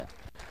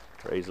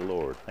Praise the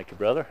Lord. Thank you,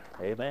 brother.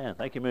 Amen.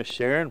 Thank you, Miss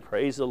Sharon.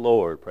 Praise the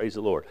Lord. Praise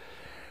the Lord.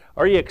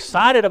 Are you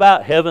excited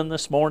about heaven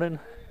this morning?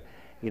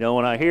 You know,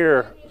 when I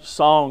hear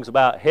songs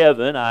about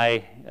heaven,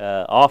 I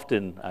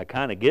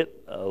kind of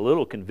get a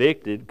little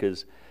convicted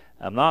because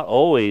I'm not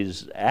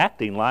always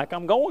acting like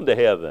I'm going to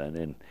heaven,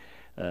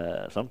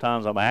 and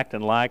sometimes I'm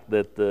acting like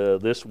that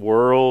this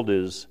world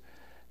is,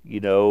 you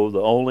know,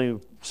 the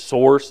only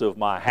source of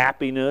my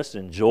happiness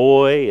and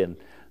joy, and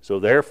so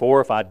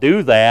therefore, if I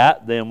do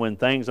that, then when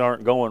things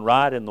aren't going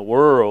right in the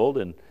world,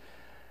 and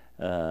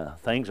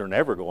things are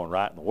never going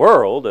right in the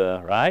world,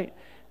 right?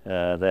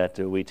 That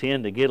we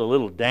tend to get a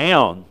little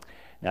down.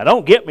 Now,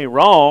 don't get me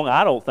wrong.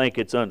 I don't think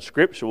it's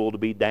unscriptural to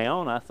be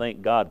down. I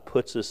think God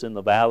puts us in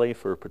the valley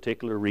for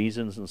particular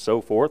reasons and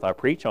so forth. I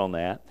preach on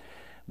that.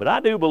 But I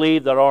do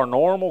believe that our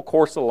normal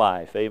course of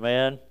life,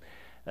 amen,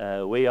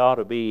 we ought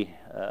to be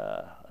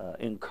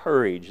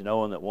encouraged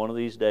knowing that one of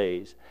these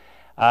days,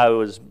 I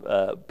was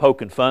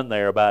poking fun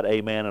there about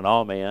amen and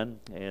amen,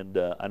 and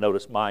I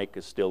noticed Mike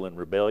is still in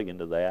rebellion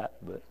to that,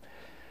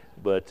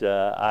 but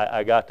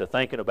I got to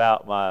thinking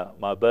about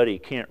my buddy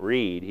Kent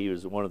Reed. He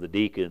was one of the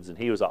deacons, and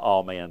he was an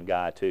amen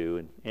guy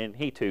too, and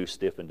he too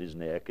stiffened his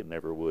neck and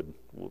never would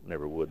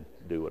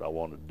do what I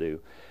wanted to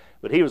do.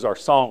 But he was our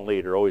song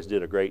leader, always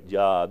did a great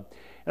job.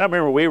 And I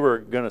remember we were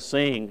going to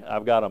sing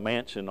 "I've Got a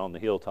Mansion on the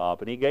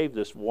Hilltop," and he gave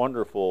this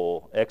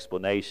wonderful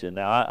explanation.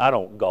 Now, I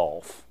don't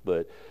golf,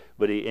 but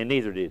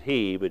neither did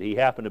he, but he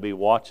happened to be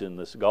watching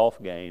this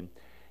golf game,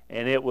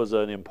 and it was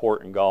an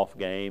important golf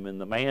game,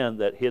 and the man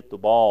that hit the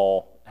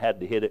ball had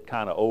to hit it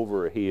kind of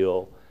over a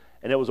hill,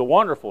 and it was a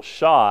wonderful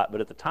shot,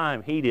 but at the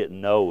time he didn't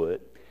know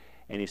it,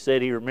 and he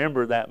said he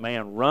remembered that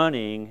man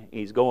running.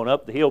 He's going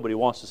up the hill, but he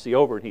wants to see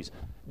over, and he's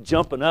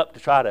jumping up to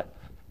try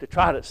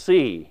to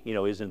see, you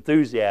know, his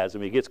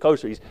enthusiasm. He gets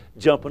closer, he's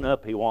jumping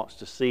up, he wants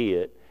to see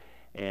it.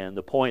 And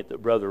the point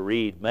that Brother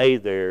Reed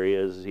made there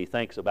is he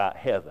thinks about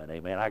heaven.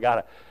 Amen. I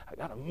got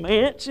a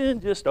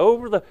mansion it's right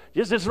over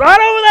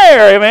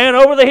there, amen,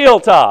 over the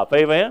hilltop,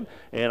 amen.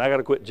 And I got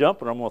to quit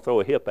jumping, I'm going to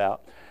throw a hip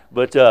out.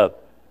 But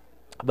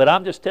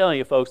I'm just telling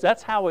you, folks,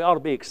 that's how we ought to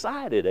be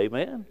excited,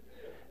 amen.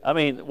 I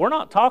mean, we're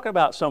not talking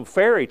about some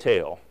fairy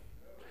tale.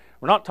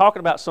 We're not talking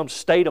about some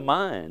state of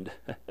mind.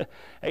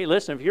 Hey,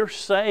 listen, if you're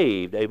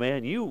saved,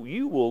 amen, you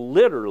will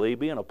literally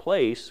be in a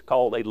place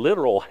called a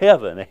literal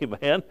heaven,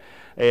 amen.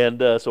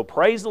 And so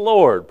praise the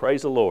Lord,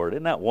 praise the Lord.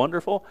 Isn't that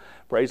wonderful?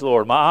 Praise the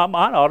Lord. I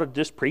ought to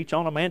just preach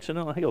on a mansion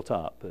on a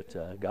hilltop,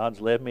 but God's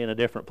led me in a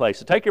different place.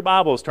 So take your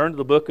Bibles, turn to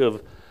the book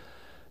of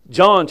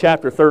John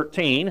chapter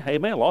 13.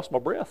 Amen, I lost my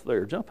breath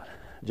there jumping.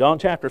 John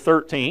chapter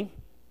 13,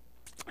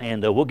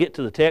 and we'll get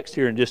to the text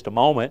here in just a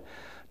moment.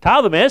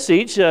 Title of the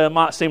message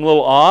might seem a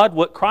little odd,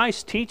 what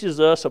Christ teaches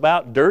us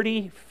about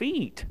dirty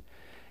feet.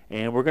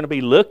 And we're going to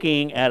be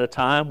looking at a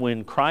time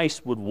when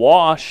Christ would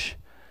wash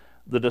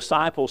the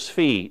disciples'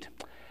 feet.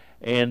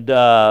 And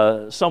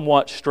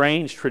somewhat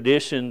strange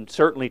tradition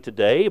certainly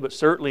today, but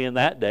certainly in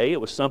that day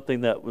it was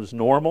something that was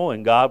normal,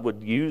 and God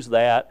would use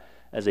that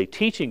as a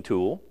teaching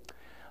tool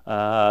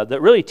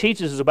that really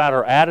teaches us about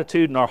our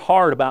attitude and our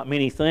heart about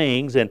many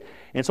things. And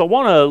so I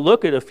want to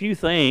look at a few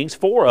things,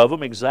 4 of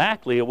them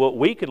exactly, of what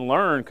we can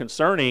learn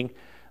concerning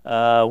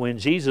when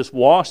Jesus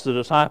washed the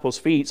disciples'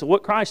 feet. So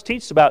what Christ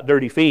teaches about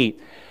dirty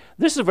feet.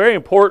 This is a very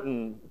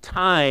important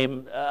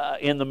time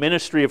in the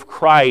ministry of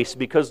Christ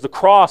because the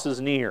cross is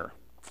near.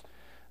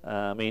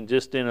 I mean,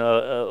 just in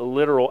a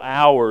literal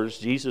hours,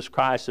 Jesus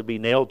Christ would be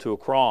nailed to a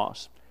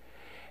cross.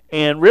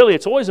 And really,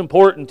 it's always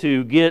important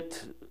to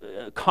get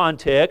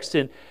context,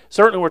 and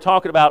certainly we're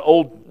talking about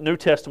Old New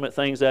Testament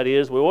things, that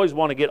is. We always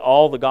want to get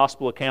all the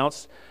gospel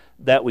accounts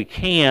that we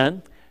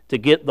can to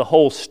get the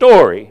whole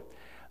story.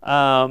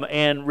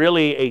 And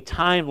really a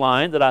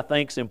timeline that I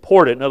think is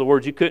important. In other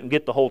words, you couldn't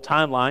get the whole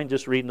timeline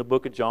just reading the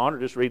book of John or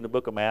just reading the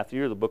book of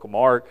Matthew or the book of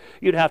Mark.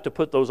 You'd have to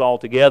put those all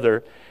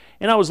together.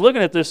 And I was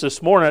looking at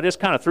this morning. I just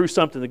kind of threw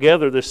something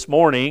together this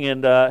morning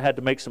and had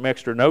to make some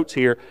extra notes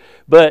here.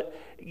 But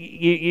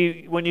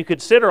when you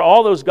consider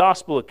all those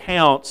gospel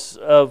accounts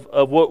of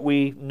what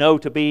we know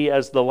to be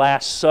as the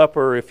Last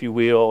Supper, if you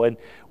will, and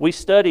we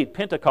studied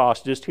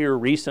Pentecost just here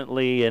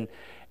recently,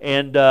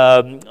 and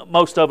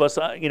most of us,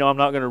 I'm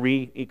not going to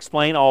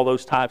re-explain all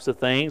those types of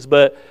things,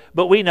 but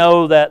we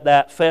know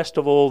that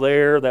festival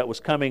there that was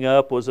coming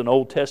up was an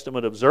Old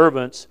Testament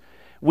observance.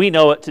 We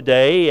know it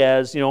today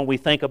as, we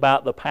think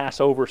about the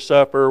Passover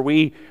supper.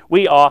 We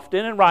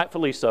often, and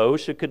rightfully so,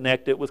 should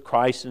connect it with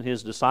Christ and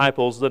His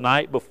disciples the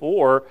night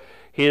before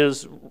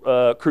His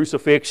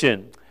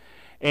crucifixion.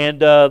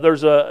 And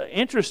there's an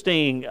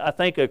interesting, I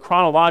think, a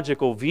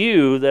chronological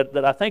view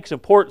that I think is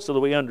important so that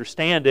we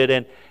understand it.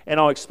 And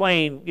I'll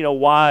explain,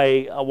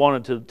 why I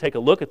wanted to take a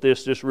look at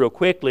this just real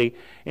quickly.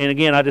 And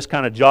again, I just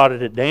kind of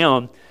jotted it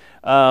down.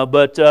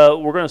 But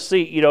we're going to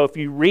see, if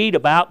you read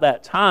about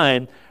that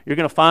time, you're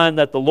going to find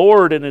that the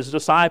Lord and His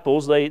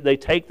disciples, they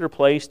take their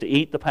place to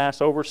eat the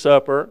Passover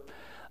supper.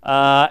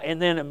 And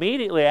then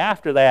immediately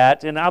after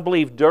that, and I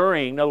believe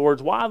during, in other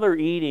words, while they're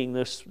eating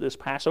this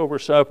Passover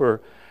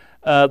supper,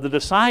 the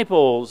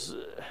disciples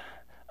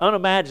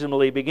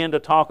unimaginably begin to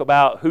talk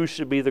about who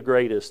should be the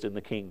greatest in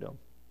the kingdom.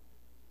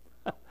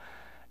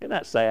 Isn't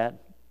that sad?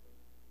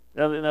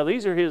 Now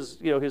these are his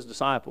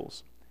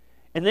disciples.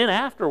 And then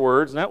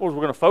afterwards, and that's what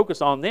we're going to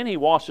focus on, then he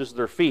washes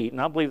their feet.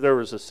 And I believe there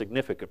was a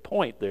significant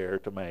point there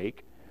to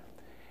make.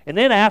 And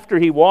then after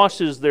he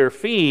washes their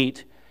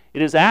feet,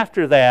 it is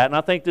after that, and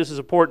I think this is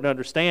important to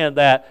understand,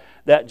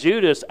 that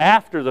Judas,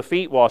 after the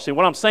feet washing,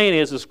 what I'm saying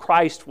is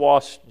Christ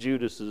washed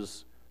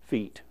Judas's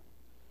feet.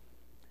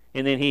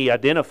 And then he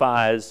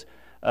identifies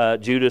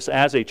Judas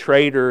as a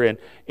traitor,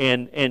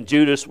 and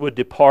Judas would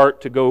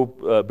depart to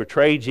go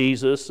betray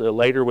Jesus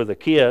later with a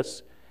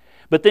kiss.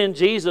 But then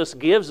Jesus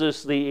gives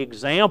us the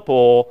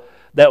example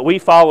that we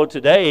follow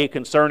today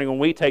concerning when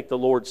we take the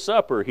Lord's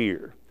Supper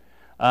here.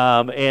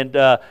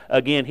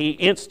 Again, he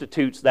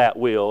institutes that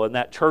will and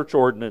that church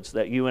ordinance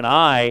that you and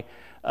I,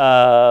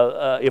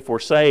 if we're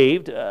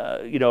saved,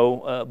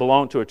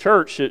 belong to a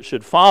church,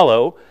 should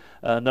follow.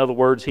 In other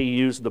words, he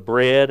used the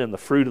bread and the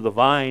fruit of the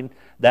vine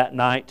that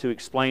night to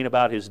explain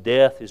about his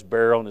death, his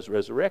burial, and his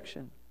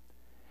resurrection.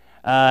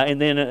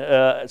 And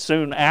then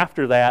soon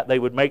after that, they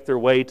would make their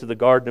way to the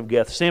Garden of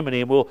Gethsemane,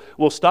 and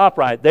we'll stop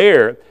right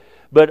there.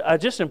 But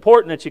just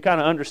important that you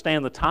kind of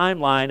understand the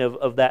timeline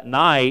of that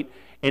night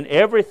and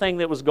everything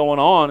that was going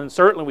on. And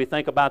certainly we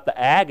think about the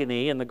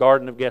agony in the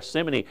Garden of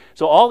Gethsemane.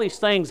 So all these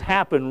things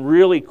happen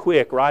really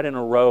quick, right in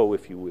a row,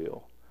 if you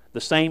will,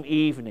 the same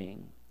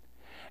evening.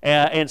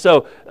 And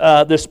so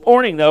this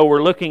morning, though,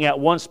 we're looking at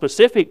one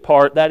specific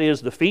part, that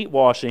is the feet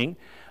washing.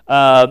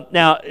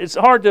 Now, it's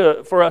hard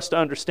for us to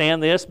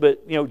understand this,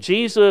 but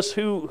Jesus,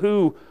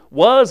 who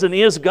was and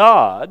is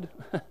God,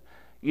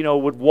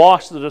 would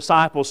wash the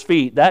disciples'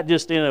 feet. That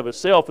just in of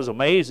itself is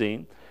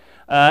amazing.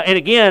 And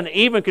again,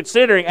 even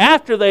considering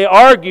after they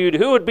argued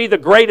who would be the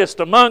greatest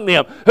among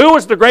them, who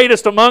was the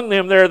greatest among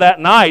them there that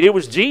night? It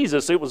was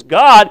Jesus, it was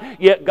God,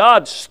 yet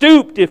God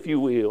stooped, if you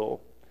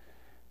will,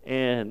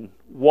 and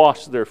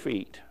washed their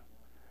feet.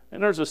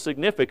 And there's a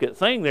significant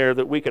thing there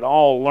that we could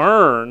all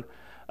learn,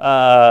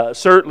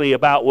 certainly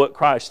about what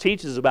Christ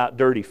teaches about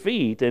dirty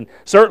feet, and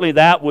certainly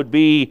that would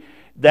be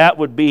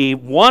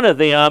one of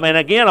them. And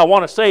again, I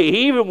want to say,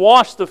 he even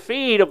washed the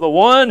feet of the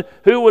one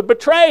who would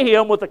betray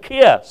him with a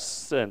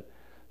kiss. And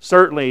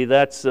certainly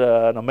that's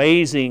an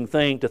amazing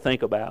thing to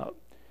think about.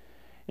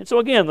 And so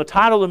again, the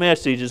title of the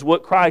message is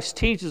what Christ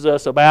teaches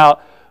us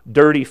about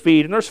dirty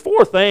feet. And there's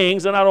 4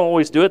 things, and I don't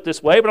always do it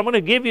this way, but I'm going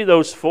to give you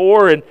those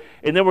 4, and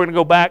then we're going to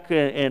go back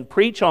and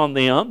preach on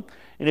them.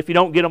 And if you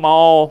don't get them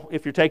all,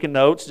 if you're taking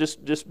notes,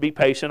 just be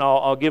patient.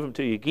 I'll give them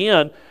to you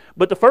again.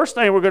 But the first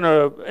thing we're going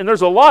to, and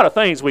there's a lot of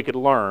things we could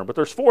learn, but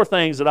there's 4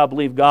 things that I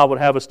believe God would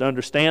have us to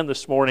understand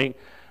this morning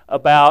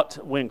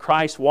about when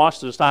Christ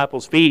washed the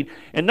disciples' feet.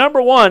 And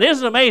number 1,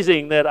 isn't it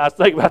amazing that I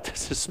think about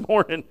this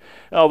morning,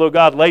 although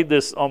God laid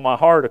this on my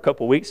heart a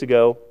couple weeks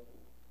ago.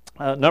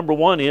 Number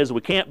 1 is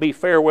we can't be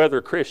fair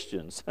weather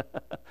Christians.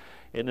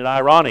 Isn't it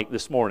ironic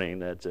this morning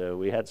that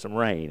we had some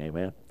rain,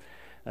 amen?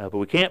 But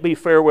we can't be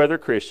fair weather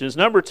Christians.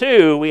 Number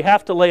 2, we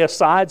have to lay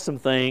aside some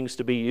things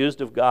to be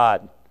used of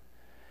God.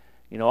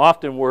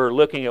 Often we're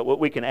looking at what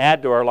we can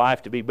add to our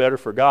life to be better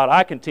for God.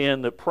 I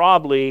contend that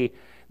probably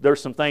there's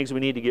some things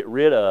we need to get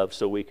rid of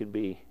so we can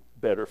be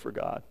better for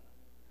God.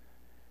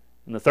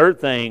 And the third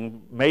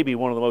thing, maybe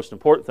one of the most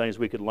important things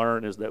we could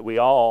learn, is that we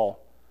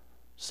all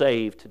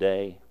saved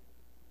today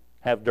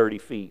have dirty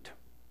feet.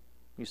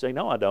 You say,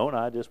 no, I don't.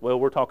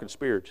 We're talking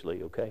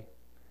spiritually, okay?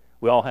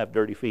 We all have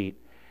dirty feet.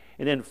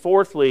 And then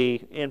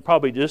fourthly, and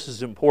probably just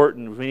as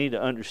important, we need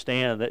to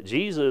understand that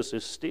Jesus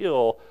is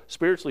still,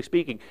 spiritually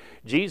speaking,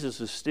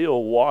 Jesus is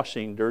still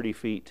washing dirty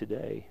feet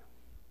today.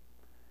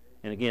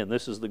 And again,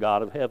 this is the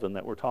God of heaven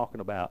that we're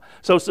talking about.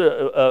 So it's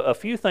a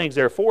few things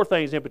there, 4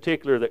 things in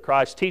particular that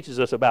Christ teaches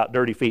us about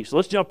dirty feet. So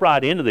let's jump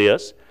right into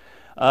this.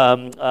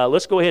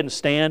 Let's go ahead and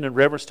stand in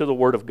reverence to the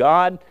Word of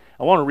God.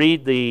 I want to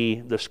read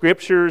the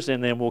Scriptures,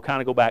 and then we'll kind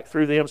of go back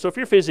through them. So if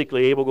you're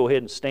physically able, go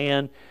ahead and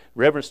stand,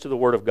 reverence to the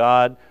Word of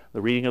God,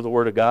 the reading of the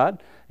Word of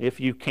God. If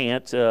you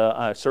can't,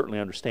 I certainly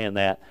understand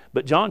that.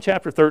 But John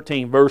chapter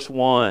 13, verse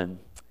 1,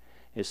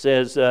 it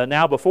says,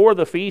 Now before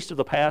the feast of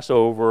the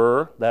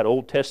Passover, that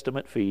Old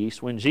Testament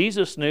feast, when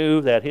Jesus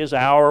knew that his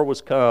hour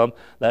was come,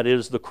 that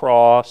is the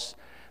cross,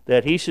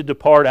 that he should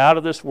depart out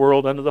of this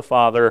world unto the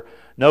Father.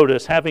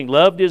 Notice, having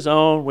loved his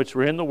own which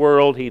were in the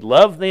world, he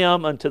loved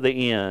them unto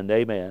the end.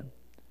 Amen.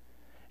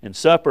 And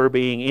supper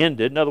being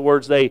ended, in other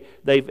words,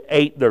 they've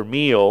ate their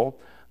meal.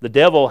 The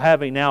devil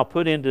having now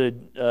put into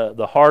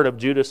the heart of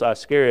Judas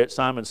Iscariot,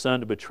 Simon's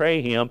son, to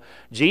betray him,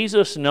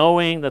 Jesus,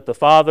 knowing that the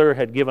Father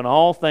had given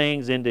all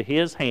things into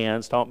his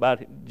hands, talking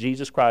about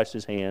Jesus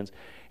Christ's hands,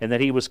 and that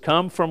he was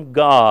come from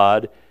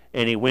God,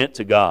 and he went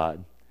to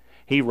God.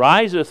 He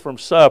riseth from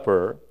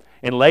supper,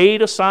 and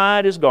laid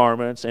aside his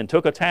garments, and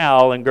took a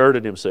towel, and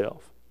girded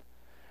himself.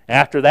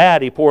 After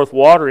that he poureth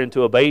water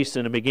into a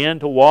basin, and began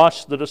to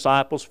wash the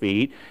disciples'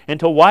 feet, and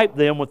to wipe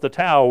them with the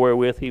towel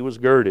wherewith he was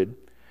girded.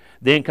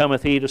 Then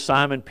cometh he to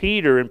Simon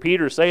Peter, and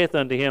Peter saith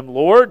unto him,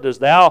 Lord,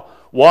 dost thou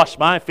wash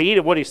my feet?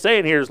 And what he's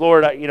saying here is,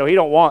 Lord, he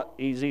don't want,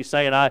 he's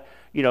saying,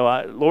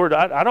 Lord,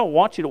 I don't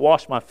want you to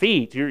wash my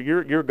feet.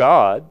 You're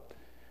God.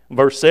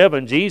 Verse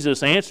 7,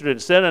 Jesus answered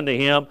and said unto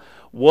him,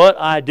 what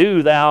I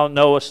do thou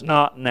knowest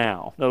not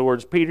now. In other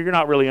words, Peter, you're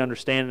not really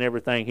understanding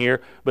everything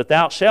here, but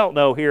thou shalt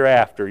know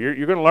hereafter.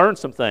 You're going to learn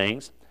some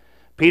things.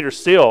 Peter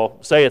still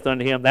saith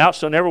unto him, thou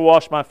shalt never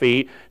wash my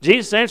feet.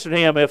 Jesus answered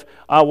him, if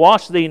I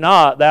wash thee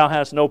not, thou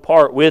hast no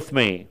part with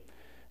me.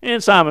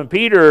 And Simon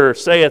Peter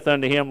saith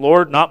unto him,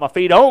 Lord, not my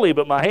feet only,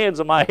 but my hands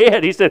and my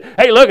head. He said,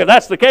 hey, look, if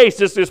that's the case,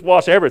 just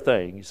wash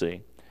everything, you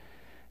see.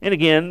 And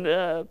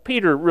again,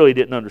 Peter really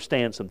didn't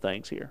understand some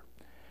things here.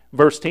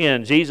 Verse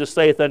 10, Jesus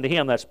saith unto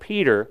him, that's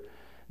Peter,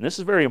 and this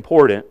is very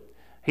important,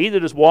 he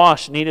that is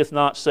washed needeth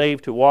not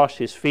save to wash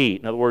his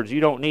feet. In other words,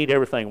 you don't need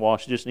everything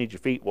washed, you just need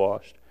your feet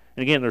washed.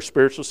 And again, there's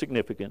spiritual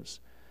significance.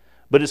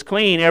 But it's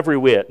clean every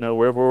whit,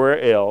 no everywhere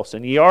else.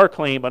 And ye are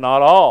clean, but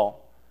not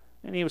all.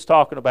 And he was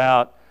talking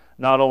about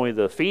not only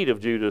the feet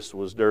of Judas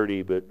was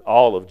dirty, but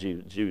all of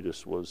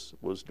Judas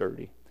was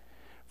dirty.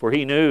 For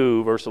he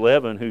knew, verse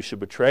 11, who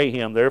should betray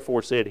him.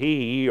 Therefore said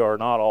he, ye are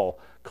not all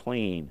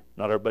clean.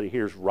 Not everybody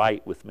here is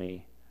right with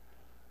me.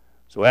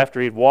 So after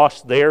he had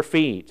washed their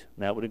feet,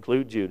 and that would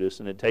include Judas,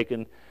 and had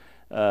taken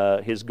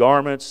his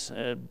garments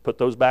and put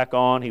those back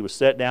on, he was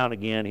set down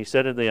again. He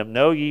said to them,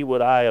 know ye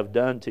what I have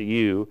done to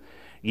you?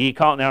 Ye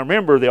call. Now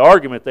remember the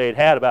argument they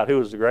had about who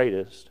was the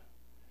greatest.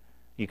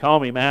 You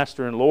call me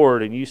Master and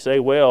Lord, and you say,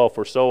 well,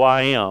 for so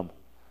I am.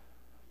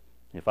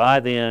 If I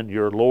then,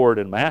 your Lord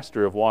and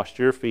Master, have washed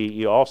your feet,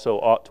 you also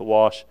ought to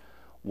wash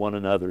one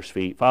another's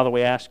feet. Father,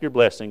 we ask your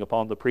blessing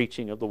upon the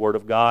preaching of the Word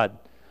of God.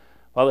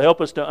 Father, help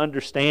us to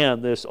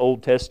understand this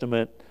Old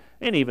Testament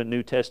and even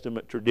New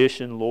Testament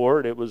tradition,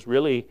 Lord. It was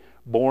really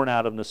born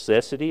out of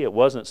necessity. It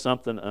wasn't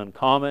something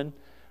uncommon,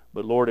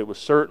 but Lord, it was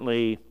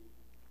certainly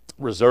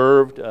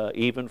reserved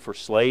even for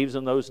slaves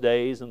in those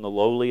days, in the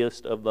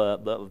lowliest of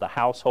the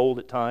household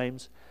at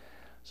times.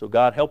 So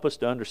God, help us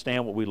to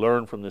understand what we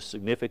learned from this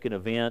significant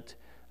event,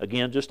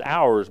 again, just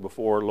hours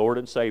before our Lord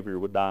and Savior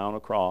would die on a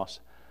cross.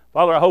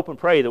 Father, I hope and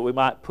pray that we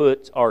might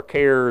put our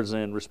cares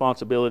and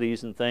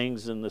responsibilities and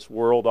things in this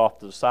world off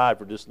to the side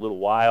for just a little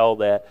while.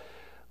 That,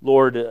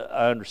 Lord,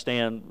 I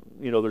understand,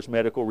 there's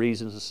medical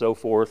reasons and so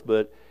forth,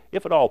 but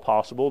if at all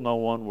possible, no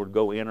one would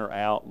go in or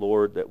out,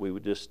 Lord, that we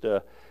would just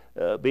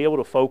be able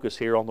to focus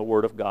here on the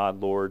Word of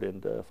God, Lord,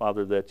 and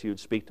Father, that you would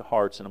speak to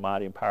hearts in a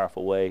mighty and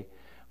powerful way.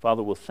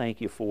 Father, we'll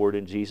thank you for it.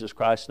 In Jesus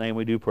Christ's name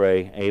we do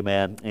pray.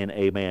 Amen and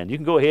amen. You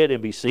can go ahead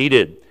and be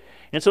seated.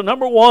 And so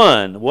number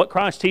one, what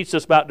Christ teaches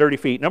us about dirty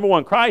feet. Number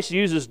one, Christ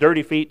uses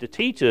dirty feet to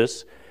teach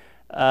us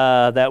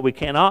that we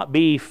cannot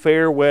be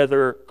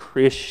fair-weather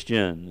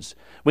Christians.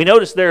 We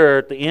notice there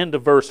at the end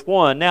of verse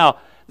 1. Now,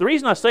 the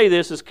reason I say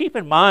this is keep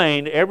in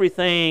mind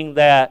everything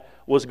that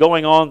was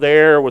going on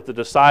there with the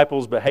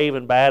disciples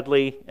behaving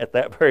badly at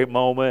that very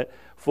moment,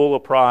 full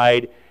of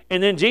pride.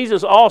 And then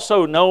Jesus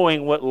also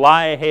knowing what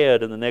lie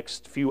ahead in the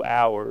next few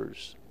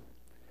hours.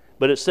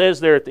 But it says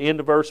there at the end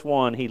of verse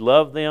 1, he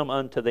loved them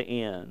unto the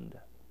end.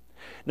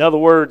 In other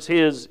words,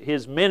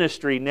 his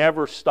ministry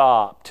never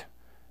stopped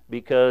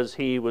because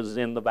he was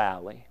in the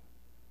valley.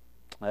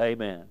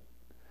 Amen.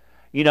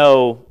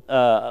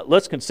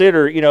 Let's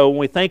consider, when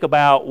we think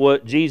about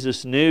what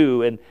Jesus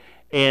knew,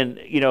 and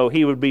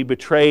he would be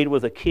betrayed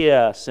with a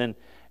kiss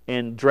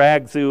and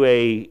dragged through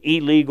a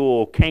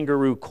illegal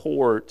kangaroo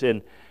court,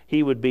 and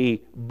he would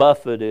be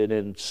buffeted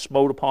and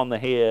smote upon the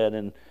head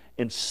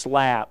and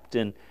slapped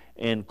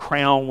and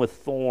crowned with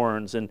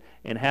thorns and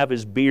have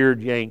his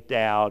beard yanked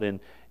out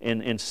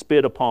and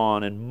spit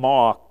upon and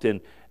mocked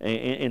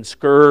and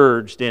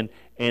scourged and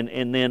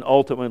then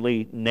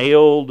ultimately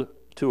nailed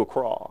to a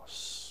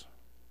cross.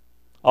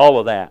 All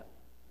of that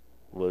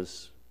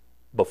was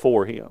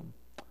before him.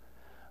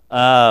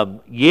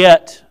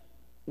 Yet,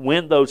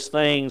 when those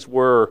things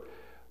were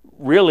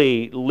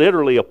really,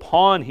 literally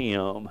upon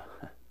him,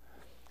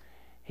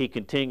 he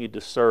continued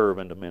to serve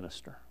and to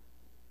minister.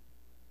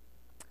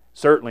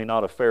 Certainly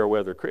not a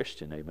fair-weather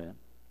Christian, amen.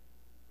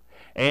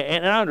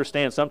 And I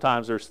understand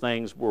sometimes there's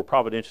things we're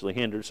providentially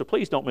hindered, so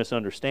please don't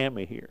misunderstand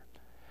me here.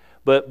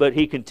 But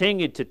he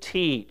continued to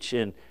teach,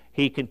 and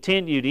he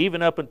continued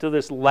even up until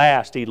this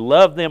last. He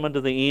loved them unto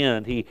the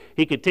end. He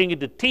continued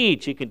to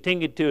teach. He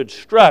continued to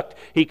instruct.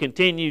 He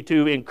continued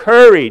to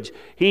encourage.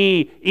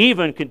 He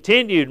even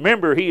continued,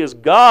 remember, he is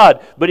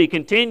God, but he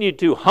continued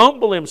to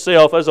humble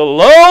himself as a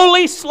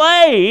lowly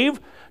slave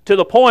to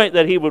the point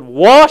that he would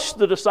wash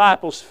the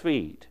disciples'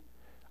 feet.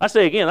 I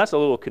say again, that's a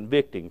little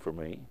convicting for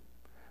me.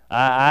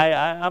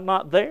 I'm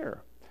not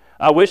there.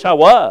 I wish I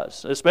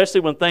was,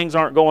 especially when things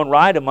aren't going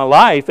right in my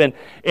life. And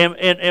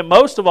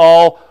most of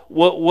all,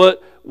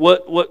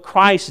 what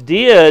Christ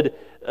did,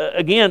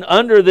 again,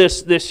 under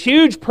this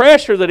huge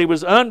pressure that he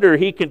was under,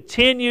 he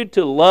continued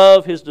to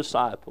love his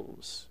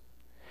disciples.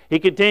 He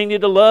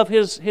continued to love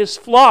his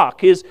flock,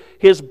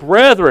 his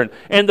brethren,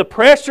 and the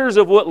pressures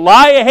of what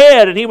lie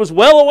ahead, and he was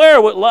well aware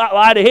of what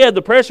lied ahead,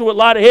 the pressure of what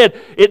lied ahead,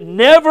 it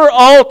never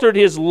altered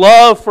his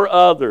love for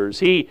others.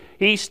 He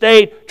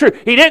stayed true.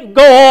 He didn't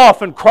go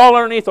off and crawl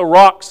underneath a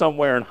rock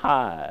somewhere and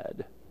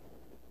hide.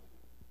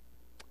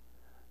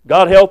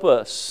 God help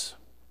us.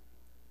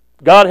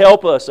 God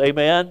help us,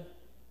 amen.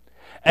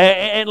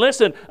 And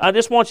listen, I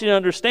just want you to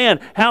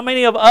understand how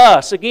many of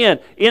us, again,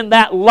 in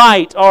that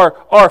light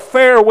are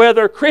fair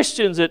weather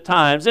Christians at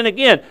times. And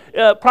again,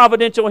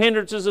 providential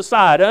hindrances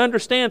aside, I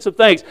understand some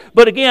things.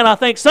 But again, I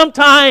think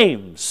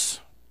sometimes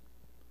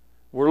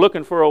we're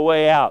looking for a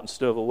way out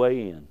instead of a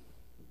way in.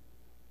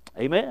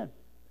 Amen.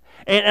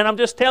 And I'm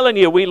just telling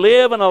you, we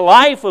live in a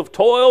life of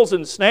toils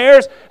and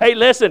snares. Hey,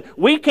 listen,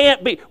 we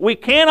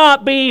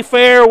cannot be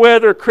fair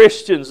weather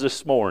Christians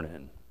this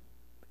morning.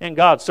 And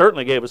God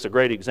certainly gave us a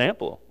great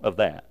example of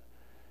that.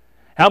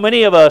 How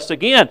many of us,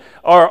 again,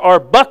 are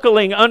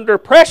buckling under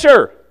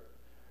pressure?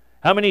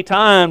 How many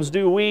times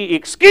do we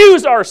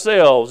excuse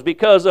ourselves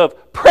because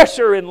of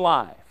pressure in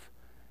life?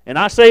 And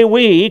I say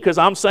we because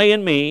I'm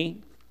saying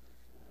me.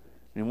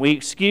 And we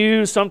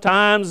excuse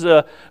sometimes,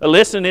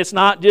 listen, it's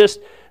not just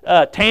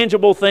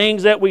tangible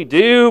things that we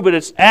do, but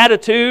it's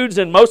attitudes,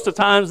 and most of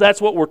the times that's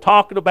what we're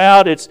talking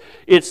about. It's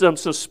some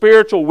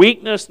spiritual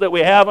weakness that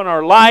we have in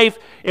our life,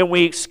 and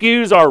we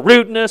excuse our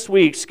rudeness,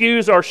 we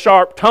excuse our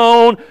sharp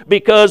tone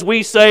because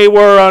we say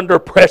we're under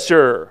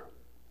pressure.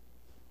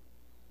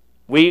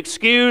 We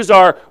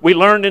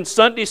learned in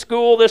Sunday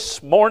school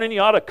this morning, you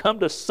ought to come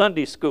to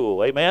Sunday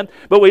school, amen?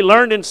 But we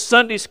learned in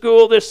Sunday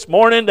school this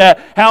morning that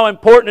how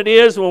important it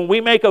is when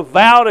we make a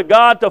vow to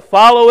God to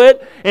follow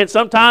it, and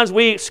sometimes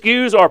we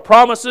excuse our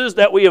promises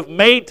that we have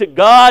made to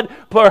God,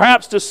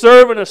 perhaps to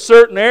serve in a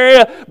certain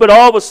area, but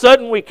all of a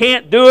sudden we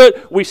can't do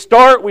it. We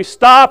start, we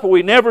stop, or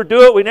we never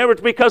do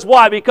it. Because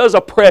why? Because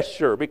of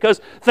pressure,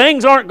 because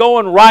things aren't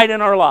going right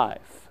in our life.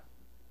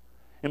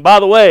 And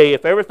by the way,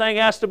 if everything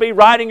has to be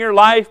right in your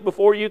life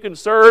before you can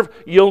serve,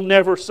 you'll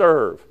never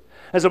serve.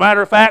 As a matter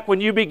of fact,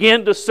 when you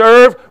begin to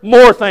serve,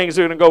 more things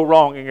are going to go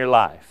wrong in your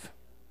life.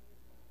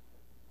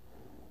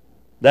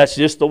 That's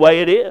just the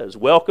way it is.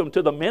 Welcome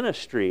to the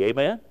ministry,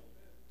 amen?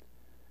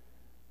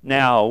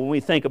 Now, when we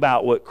think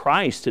about what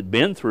Christ had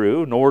been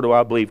through, nor do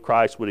I believe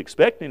Christ would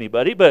expect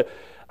anybody, but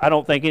I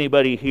don't think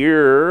anybody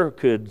here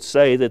could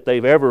say that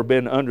they've ever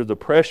been under the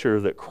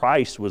pressure that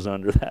Christ was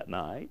under that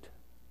night.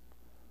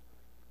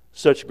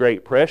 Such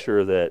great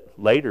pressure that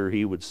later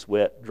he would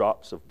sweat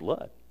drops of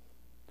blood.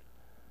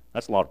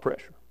 That's a lot of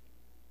pressure.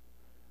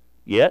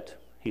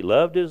 Yet, he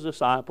loved his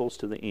disciples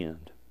to the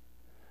end.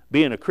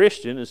 Being a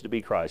Christian is to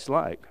be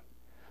Christ-like.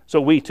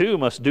 So we too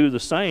must do the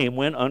same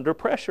when under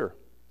pressure.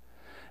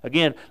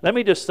 Again, let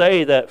me just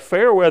say that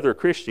fair weather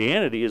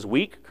Christianity is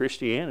weak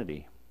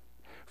Christianity.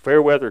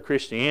 Fair weather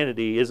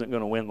Christianity isn't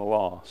going to win the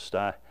lost.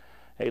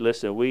 Hey,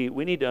 listen, we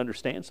need to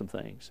understand some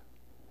things.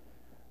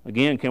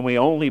 Again, can we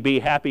only be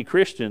happy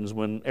Christians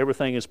when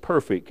everything is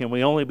perfect? Can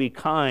we only be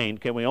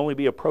kind? Can we only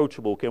be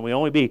approachable? Can we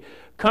only be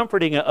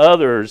comforting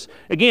others?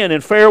 Again,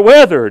 in fair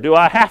weather, do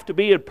I have to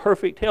be in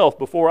perfect health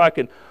before I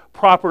can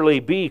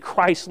properly be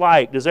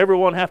Christ-like? Does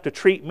everyone have to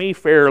treat me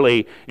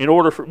fairly in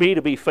order for me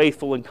to be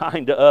faithful and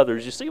kind to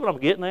others? You see what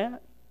I'm getting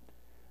at?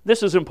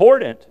 This is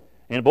important.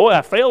 And boy,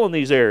 I fail in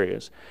these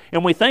areas.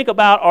 And we think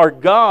about our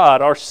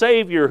God, our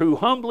Savior, who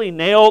humbly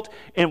knelt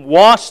and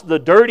washed the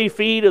dirty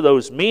feet of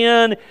those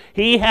men.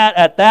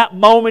 At that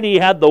moment, he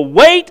had the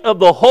weight of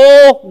the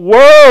whole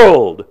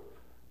world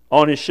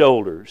on his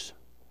shoulders.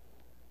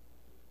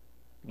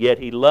 Yet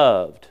he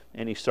loved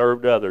and he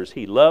served others.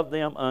 He loved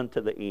them unto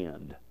the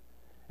end.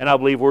 And I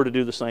believe we're to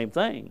do the same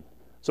thing.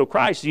 So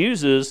Christ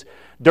uses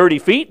dirty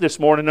feet this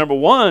morning, number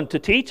one, to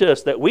teach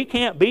us that we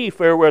can't be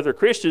fair weather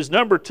Christians.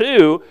 Number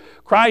two,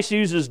 Christ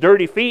uses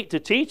dirty feet to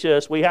teach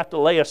us we have to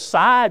lay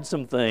aside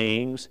some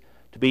things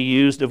to be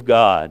used of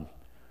God.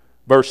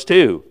 Verse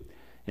 2,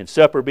 and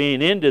supper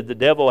being ended, the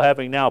devil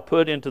having now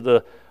put into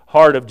the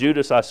heart of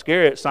Judas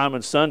Iscariot,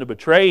 Simon's son, to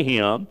betray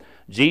him,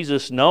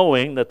 Jesus,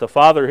 knowing that the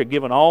Father had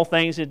given all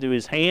things into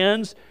his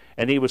hands,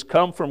 and he was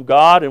come from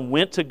God and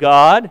went to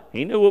God,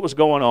 he knew what was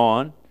going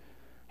on.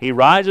 He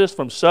rises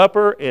from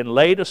supper and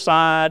laid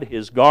aside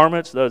his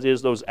garments, that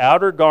is, those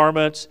outer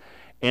garments,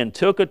 and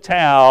took a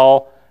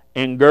towel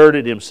and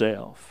girded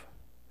himself.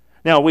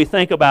 Now, we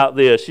think about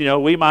this. You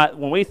know,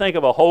 when we think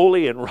of a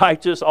holy and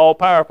righteous,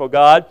 all-powerful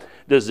God,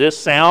 does this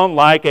sound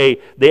like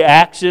the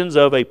actions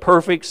of a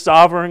perfect,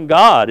 sovereign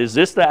God? Is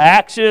this the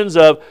actions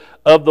of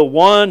the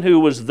one who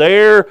was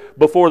there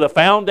before the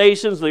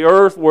foundations of the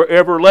earth were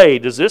ever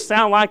laid? Does this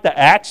sound like the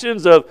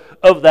actions of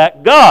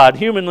that God,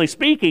 humanly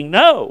speaking?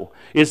 No.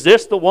 Is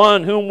this the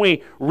one whom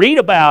we read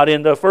about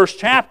in the first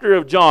chapter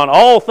of John?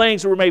 All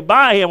things were made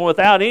by him,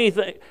 without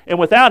anything, and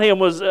without him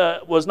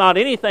was not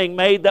anything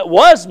made that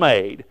was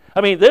made. I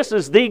mean, this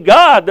is the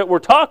God that we're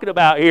talking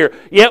about here.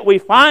 Yet we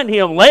find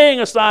him laying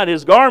aside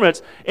his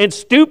garments and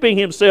stooping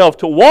himself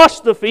to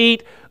wash the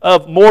feet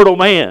of mortal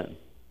man.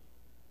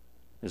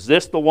 Is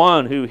this the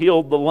one who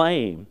healed the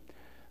lame,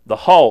 the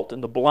halt,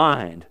 and the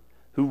blind,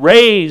 who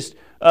raised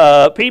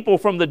people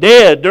from the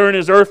dead during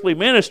his earthly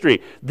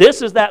ministry?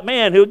 This is that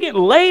man who, again,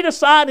 laid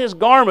aside his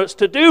garments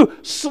to do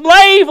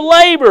slave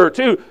labor,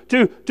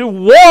 to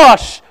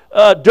wash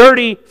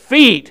dirty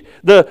feet.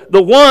 The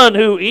one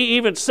who he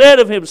even said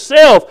of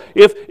himself,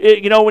 if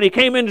when he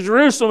came into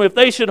Jerusalem, if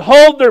they should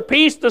hold their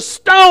peace, the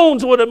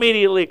stones would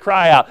immediately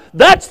cry out.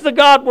 That's the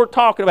God we're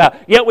talking about.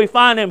 Yet we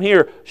find him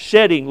here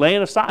shedding,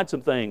 laying aside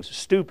some things,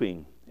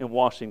 stooping and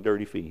washing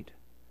dirty feet.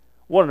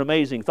 What an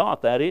amazing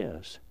thought that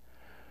is.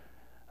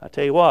 I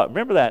tell you what,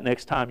 remember that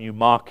next time you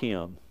mock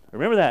him.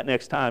 Remember that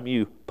next time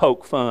you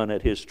poke fun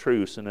at his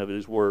truths and of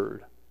his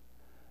word.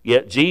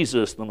 Yet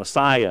Jesus, the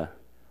Messiah,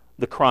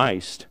 the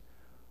Christ,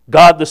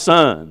 God the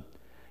Son,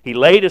 he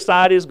laid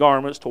aside his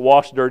garments to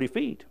wash dirty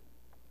feet.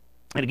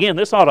 And again,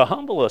 this ought to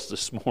humble us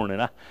this morning.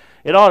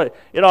 It ought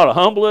to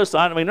humble us.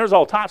 I mean, there's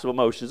all types of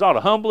emotions. It ought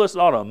to humble us. It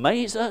ought to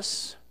amaze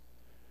us.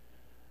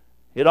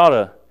 It ought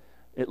to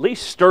at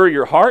least stir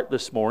your heart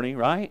this morning,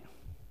 right?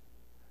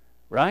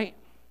 Right?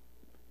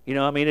 It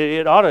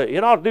ought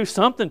to do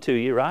something to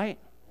you, right?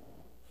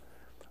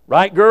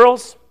 Right,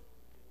 girls?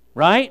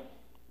 Right?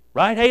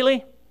 Right,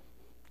 Haley?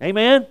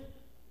 Amen?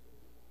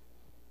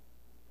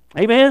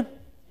 Amen?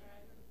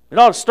 It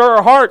ought to stir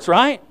our hearts,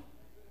 right?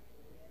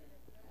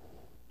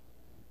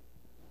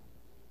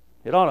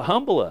 It ought to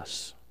humble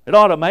us. It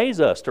ought to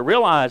amaze us to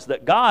realize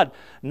that God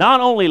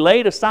not only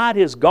laid aside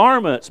his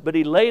garments, but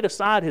he laid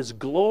aside his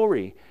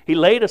glory. He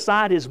laid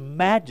aside his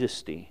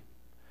majesty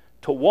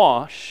to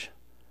wash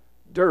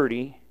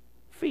dirty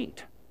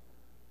feet.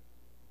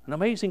 An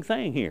amazing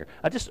thing here.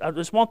 I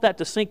just want that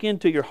to sink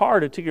into your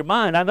heart and to your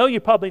mind. I know you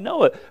probably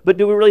know it, but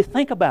do we really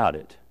think about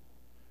it?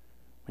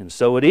 And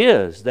so it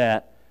is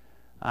that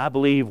I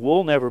believe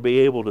we'll never be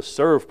able to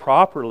serve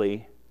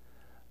properly.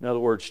 In other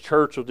words,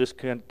 church will just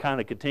kind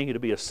of continue to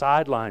be a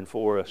sideline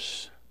for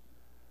us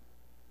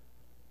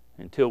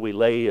until we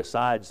lay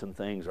aside some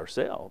things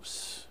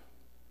ourselves.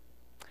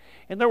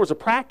 And there was a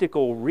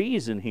practical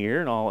reason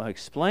here, and I'll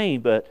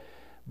explain, but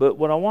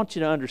what I want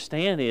you to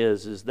understand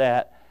is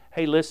that,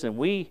 hey, listen,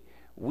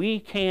 we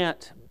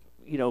can't,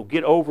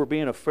 get over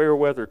being a fair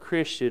weather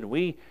Christian.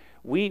 We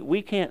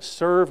can't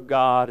serve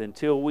God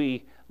until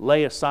we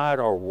lay aside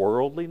our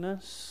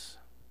worldliness.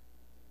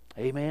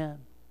 Amen.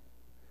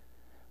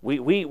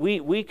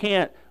 We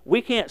can't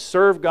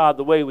serve God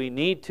the way we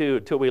need to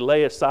until we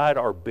lay aside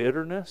our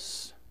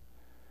bitterness,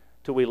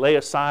 till we lay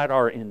aside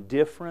our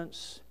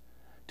indifference,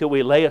 till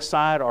we lay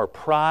aside our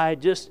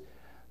pride, just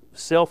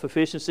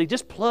self-efficiency.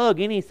 Just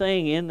plug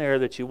anything in there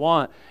that you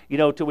want,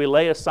 till we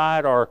lay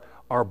aside our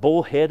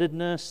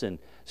bullheadedness and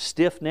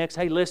stiff necks.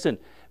 Hey, listen,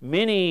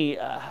 many,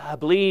 I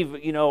believe,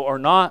 are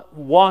not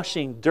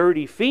washing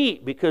dirty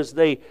feet because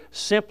they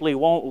simply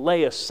won't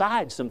lay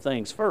aside some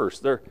things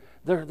first. They're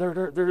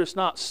just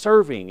not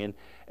serving,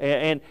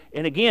 and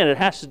again, it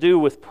has to do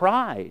with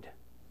pride,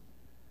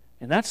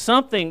 and that's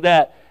something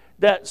that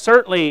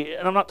certainly,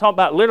 and I'm not talking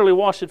about literally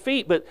washing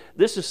feet, but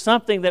this is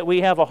something that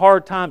we have a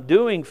hard time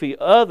doing for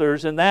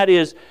others, and that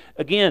is,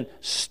 again,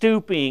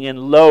 stooping and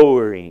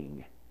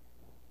lowering.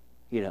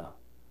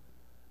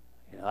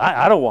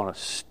 I don't want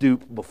to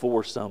stoop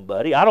before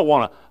somebody. I don't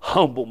want to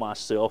humble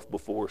myself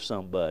before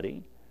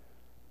somebody.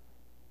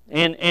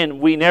 And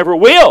we never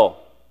will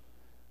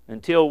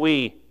until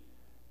we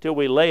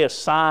lay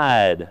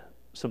aside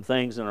some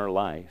things in our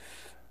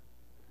life.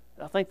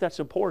 I think that's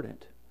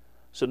important.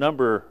 So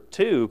number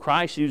 2,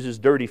 Christ uses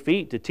dirty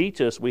feet to teach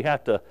us we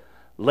have to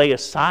lay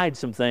aside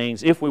some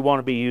things if we want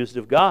to be used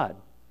of God.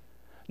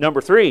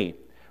 Number 3,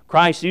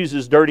 Christ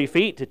uses dirty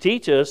feet to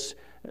teach us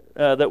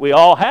that we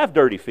all have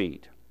dirty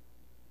feet.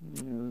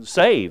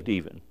 Saved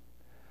even.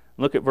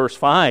 Look at verse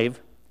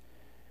 5.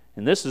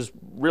 And this is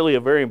really a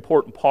very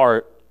important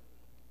part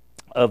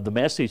of the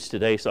message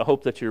today, so I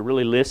hope that you're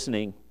really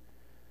listening.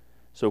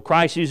 So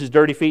Christ uses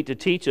dirty feet to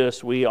teach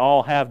us we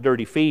all have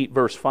dirty feet.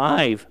 Verse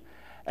 5.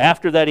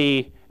 After that,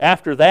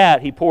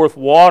 he poureth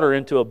water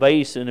into a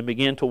basin and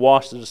began to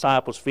wash the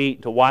disciples' feet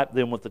and to wipe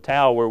them with the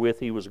towel wherewith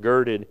he was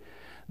girded.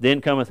 Then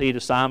cometh he to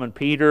Simon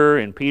Peter,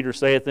 and Peter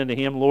saith unto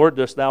him, Lord,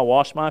 dost thou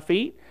wash my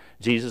feet?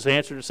 Jesus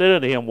answered and said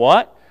unto him,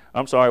 What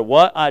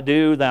I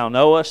do thou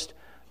knowest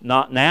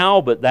not now,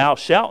 but thou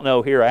shalt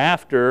know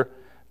hereafter.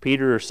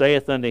 Peter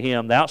saith unto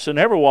him, Thou shalt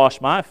never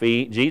wash my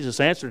feet. Jesus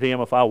answered him,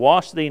 If I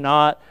wash thee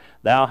not,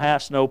 thou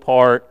hast no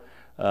part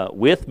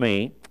with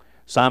me.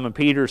 Simon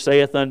Peter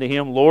saith unto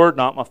him, Lord,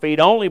 not my feet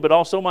only, but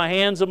also my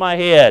hands and my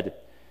head.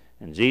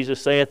 And Jesus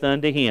saith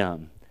unto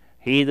him,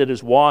 He that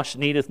is washed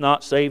needeth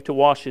not save to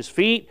wash his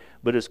feet,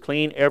 but is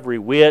clean every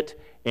whit.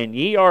 And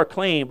ye are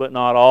clean, but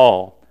not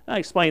all. I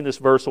explained this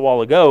verse a while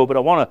ago, but I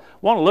want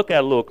to look at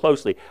it a little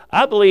closely.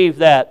 I believe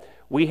that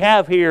we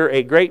have here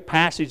a great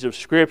passage of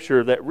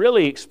Scripture that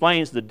really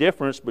explains the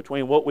difference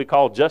between what we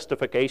call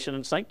justification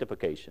and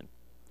sanctification.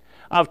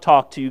 I've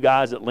talked to you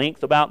guys at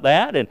length about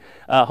that, and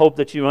I hope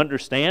that you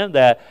understand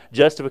that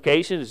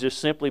justification is just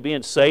simply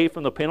being saved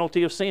from the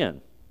penalty of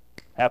sin.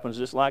 Happens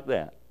just like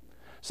that.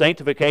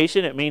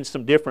 Sanctification, it means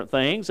some different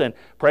things, and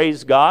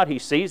praise God, He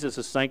sees us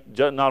as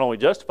not only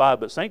justified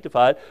but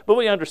sanctified, but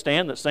we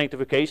understand that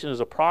sanctification is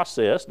a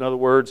process. In other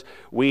words,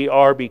 we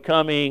are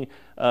becoming,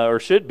 or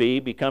should be,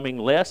 becoming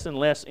less and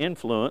less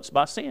influenced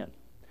by sin.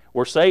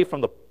 We're saved from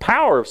the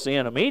power of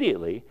sin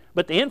immediately,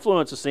 But the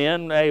influence of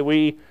sin, hey,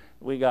 we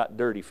got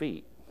dirty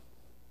feet,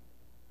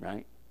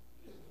 right?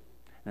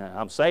 Now,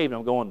 I'm saved,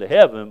 I'm going to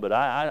heaven, but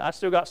I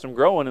still got some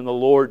growing in the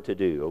Lord to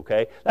do,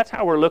 okay? That's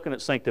how we're looking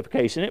at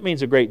sanctification. It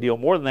means a great deal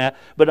more than that,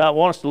 but I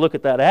want us to look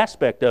at that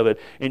aspect of it.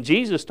 And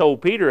Jesus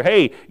told Peter,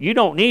 hey, you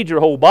don't need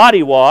your whole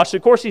body washed.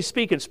 Of course, he's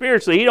speaking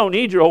spiritually. You don't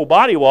need your whole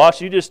body washed.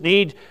 You just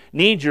need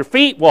your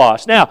feet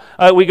washed. Now,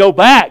 we go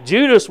back.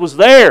 Judas was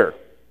there.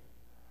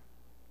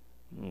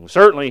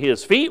 Certainly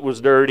his feet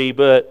was dirty,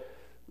 but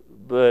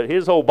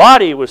his whole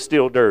body was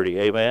still dirty,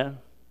 amen?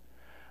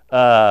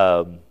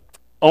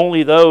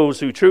 Only those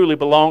who truly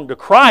belong to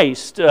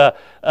Christ, their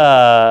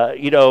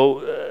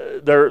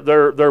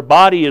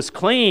body is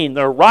clean,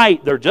 they're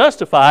right, they're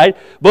justified,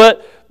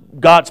 but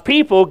God's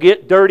people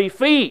get dirty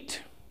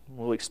feet.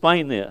 We'll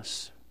explain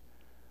this.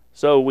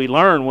 So we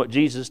learn what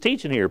Jesus is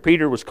teaching here.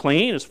 Peter was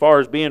clean as far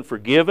as being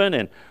forgiven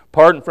and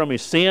pardoned from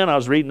his sin. I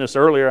was reading this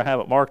earlier, I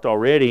have it marked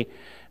already.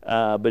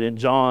 But in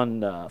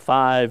John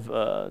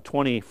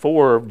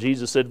 5:24,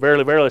 Jesus said,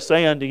 Verily, verily, I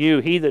say unto you,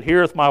 he that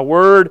heareth my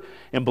word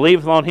and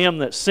believeth on him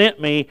that sent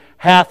me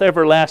hath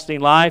everlasting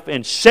life,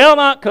 and shall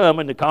not come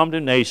into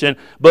condemnation,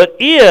 but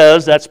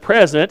is, that's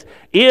present,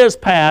 is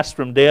passed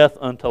from death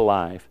unto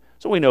life.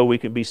 So we know we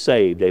can be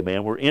saved,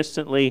 amen. We're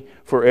instantly,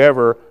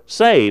 forever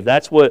saved.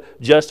 That's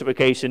what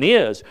justification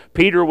is.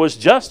 Peter was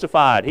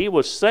justified. He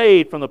was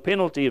saved from the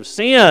penalty of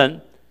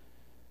sin.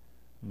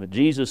 But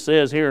Jesus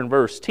says here in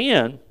verse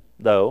 10,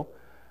 though,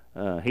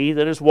 he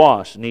that is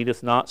washed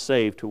needeth not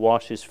save to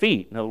wash his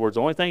feet. In other words,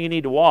 the only thing you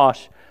need to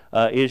wash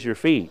is your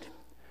feet.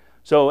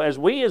 So as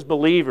we as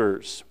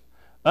believers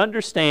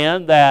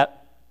understand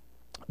that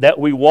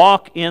we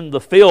walk in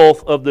the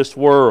filth of this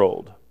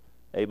world,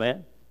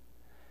 amen?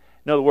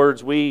 In other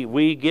words,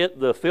 we get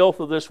the filth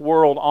of this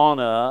world on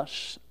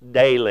us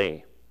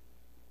daily.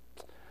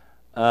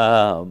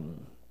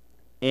 And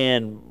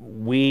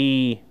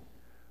we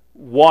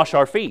wash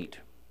our feet.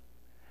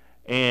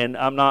 And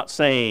I'm not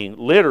saying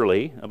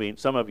literally. I mean,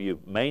 some of you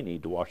may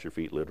need to wash your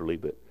feet literally,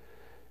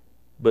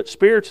 but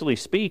spiritually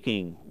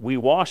speaking, we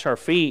wash our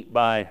feet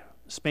by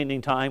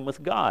spending time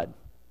with God.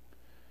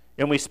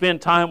 And we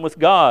spend time with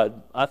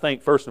God, I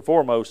think, first and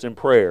foremost in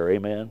prayer,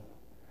 amen?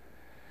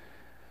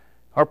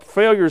 Our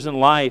failures in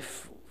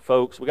life,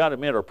 folks, we got to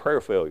admit, are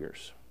prayer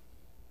failures.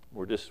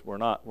 We're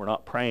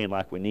not praying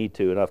like we need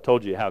to. And I've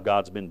told you how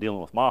God's been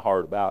dealing with my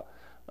heart about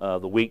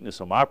the weakness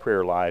of my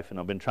prayer life, and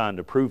I've been trying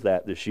to prove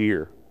that this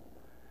year.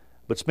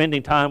 But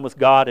spending time with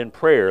God in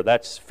prayer,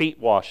 that's feet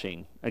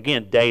washing.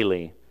 Again,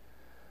 daily.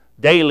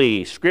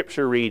 Daily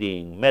scripture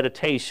reading,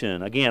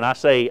 meditation. Again, I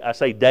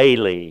say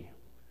daily.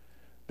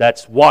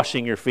 That's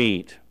washing your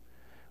feet.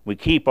 We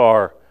keep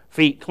our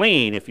feet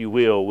clean, if you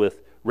will, with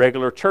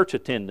regular church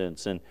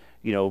attendance and,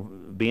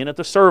 being at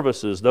the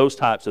services, those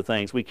types of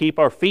things. We keep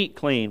our feet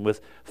clean with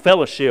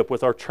fellowship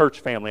with our church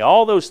family.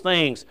 All those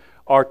things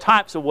are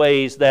types of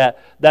ways that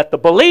the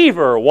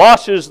believer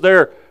washes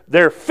their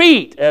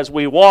feet as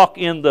we walk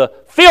in the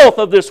filth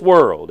of this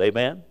world.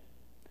 Amen?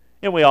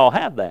 And we all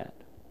have that.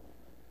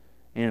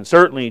 And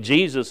certainly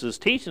Jesus is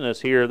teaching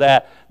us here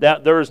that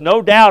there is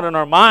no doubt in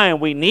our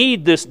mind we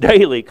need this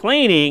daily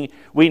cleaning.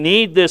 We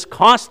need this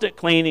constant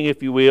cleaning,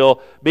 if you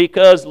will,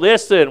 because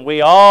listen,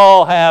 we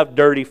all have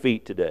dirty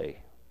feet today.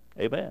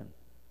 Amen.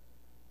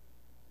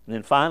 And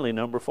then finally,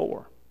 number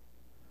 4.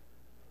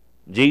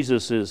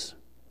 Jesus is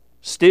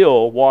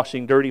still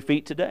washing dirty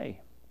feet today.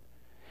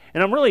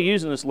 And I'm really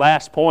using this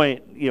last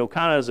point,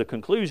 kind of as a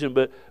conclusion,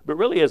 but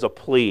really as a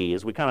plea,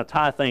 as we kind of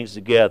tie things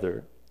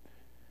together.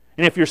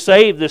 And if you're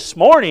saved this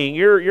morning,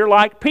 you're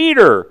like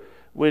Peter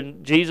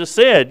when Jesus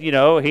said, he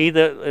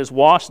that is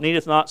washed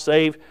needeth not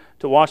save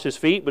to wash his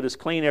feet, but is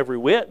clean every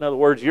whit. In other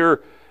words,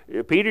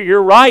 Peter,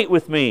 you're right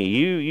with me.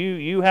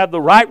 You have the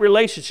right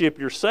relationship.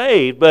 You're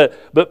saved.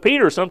 But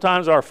Peter,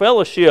 sometimes our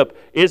fellowship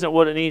isn't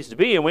what it needs to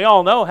be, and we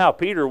all know how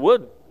Peter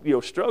would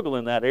struggle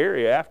in that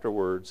area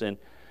afterwards.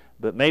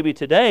 But maybe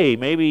today,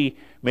 maybe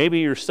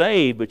you're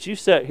saved, but you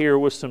sat here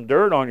with some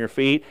dirt on your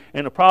feet,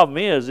 and the problem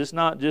is it's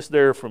not just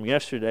there from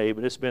yesterday,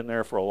 but it's been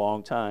there for a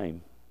long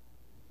time.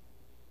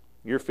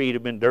 Your feet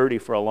have been dirty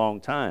for a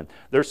long time.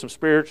 There's some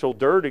spiritual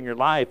dirt in your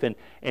life, and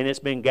it's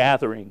been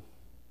gathering.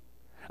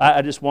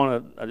 I just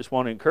want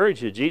to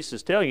encourage you. Jesus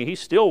is telling you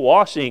He's still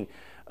washing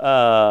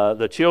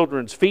the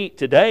children's feet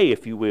today,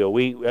 if you will.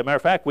 As a matter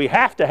of fact, we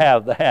have to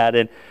have that,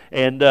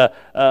 and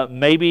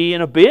maybe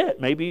in a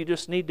bit, maybe you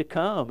just need to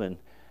come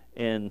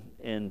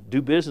and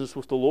do business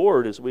with the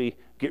Lord as we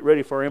get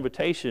ready for our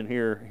invitation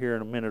here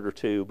in a minute or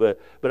two.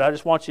 But I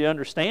just want you to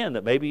understand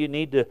that maybe you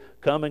need to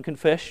come and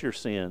confess your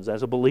sins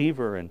as a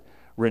believer and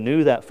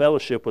renew that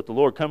fellowship with the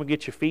Lord. Come and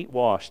get your feet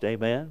washed.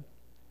 Amen.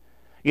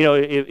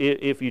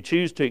 If you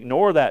choose to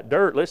ignore that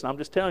dirt, listen, I'm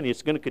just telling you,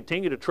 it's going to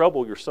continue to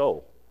trouble your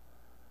soul.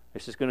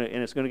 It's going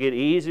to get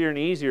easier and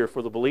easier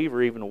for the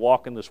believer even to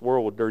walk in this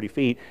world with dirty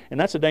feet, and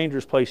that's a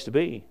dangerous place to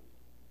be.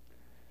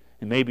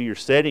 And maybe you're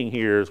sitting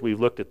here, as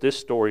we've looked at this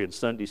story in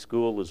Sunday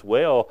school as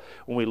well,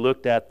 when we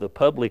looked at the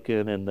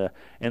publican and the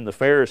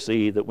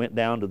Pharisee that went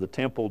down to the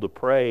temple to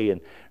pray. And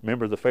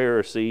remember, the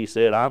Pharisee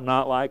said, "I'm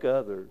not like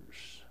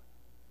others."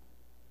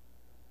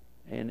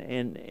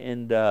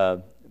 And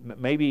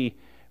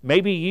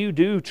maybe you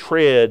do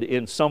tread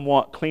in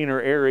somewhat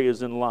cleaner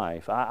areas in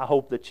life. I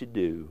hope that you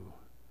do.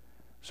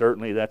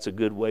 Certainly, that's a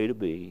good way to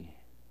be.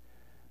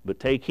 But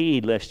take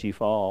heed lest you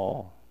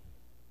fall.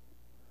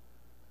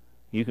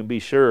 You can be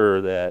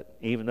sure that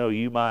even though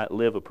you might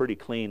live a pretty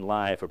clean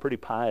life, a pretty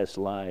pious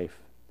life,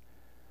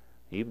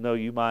 even though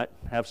you might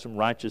have some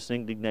righteous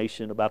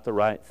indignation about the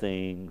right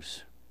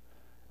things,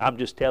 I'm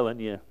just telling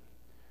you,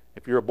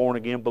 if you're a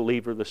born-again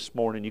believer this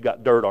morning, you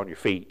got dirt on your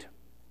feet.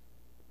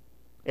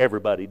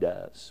 Everybody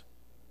does.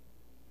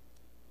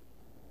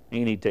 And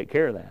you need to take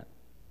care of that.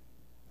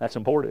 That's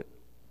important.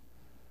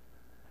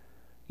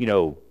 You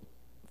know,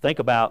 think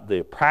about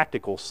the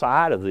practical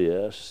side of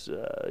this.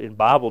 In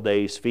Bible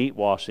days, feet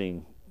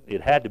washing,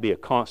 it had to be a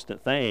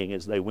constant thing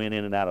as they went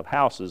in and out of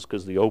houses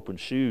because of the open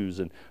shoes,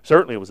 and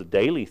certainly it was a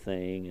daily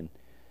thing.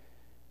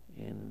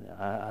 And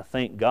I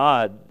thank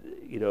God,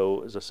 you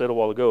know, as I said a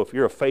while ago, if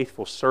you're a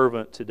faithful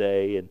servant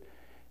today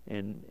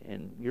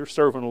and you're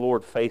serving the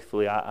Lord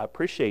faithfully, I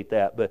appreciate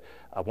that, but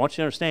I want you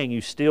to understand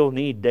you still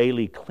need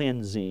daily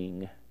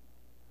cleansing.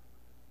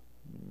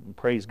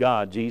 Praise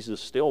God, Jesus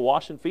is still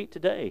washing feet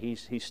today.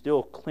 He's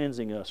still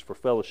cleansing us for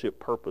fellowship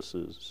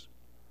purposes.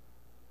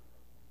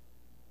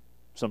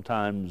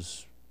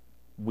 Sometimes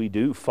we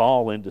do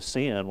fall into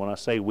sin. When I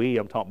say we,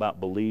 I'm talking about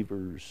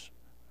believers.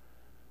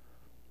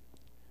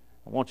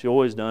 I want you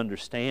always to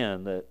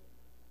understand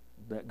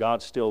that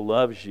God still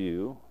loves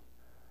you.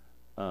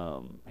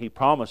 He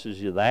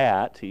promises you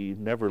that. He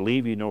never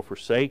leave you nor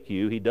forsake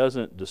you. He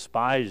doesn't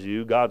despise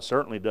you. God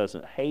certainly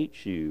doesn't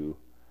hate you.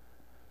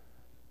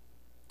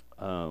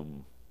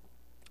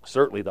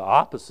 Certainly the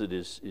opposite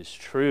is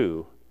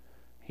true.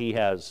 He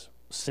has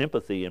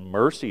sympathy and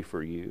mercy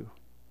for you.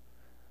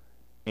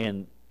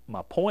 And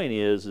my point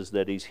is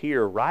that He's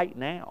here right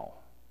now.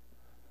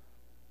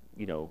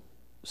 You know,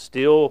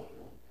 still,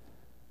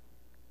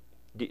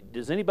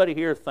 does anybody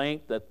here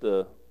think that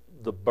the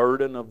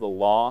burden of the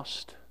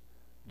lost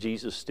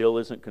Jesus still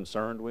isn't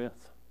concerned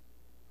with?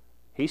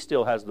 He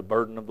still has the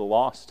burden of the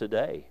lost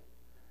today.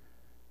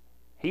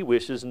 He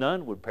wishes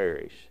none would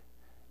perish.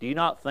 Do you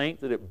not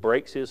think that it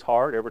breaks His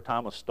heart every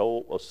time a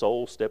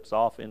soul steps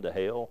off into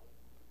hell?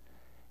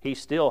 He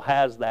still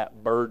has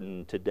that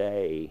burden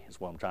today, is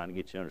what I'm trying to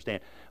get you to understand.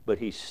 But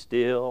He's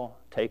still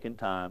taking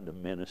time to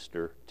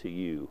minister to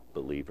you,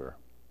 believer.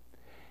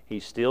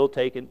 He's still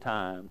taking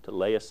time to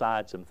lay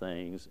aside some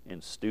things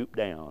and stoop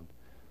down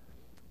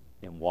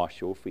and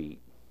wash your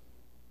feet.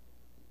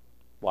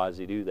 Why does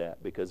He do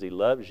that? Because He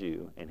loves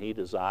you and He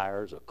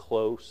desires a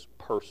close,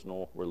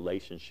 personal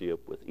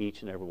relationship with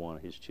each and every one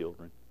of His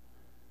children.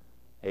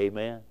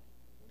 Amen.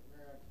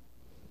 Amen.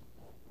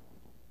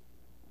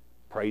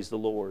 Praise the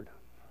Lord.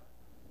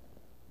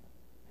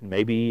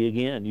 Maybe,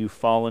 again, you've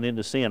fallen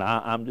into sin.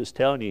 I'm just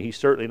telling you, He's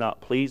certainly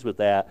not pleased with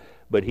that,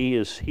 but He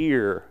is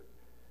here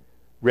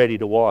ready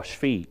to wash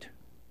feet.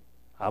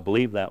 I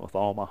believe that with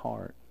all my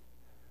heart.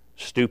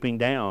 Stooping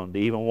down to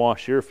even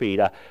wash your feet.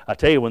 I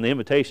tell you, when the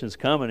invitation's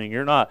coming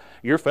and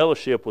your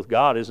fellowship with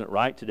God isn't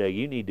right today,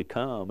 you need to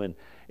come and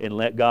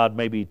let God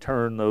maybe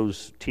turn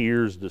those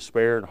tears,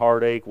 despair, and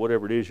heartache,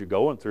 whatever it is you're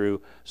going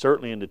through,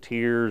 certainly into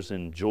tears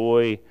and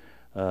joy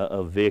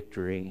of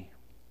victory.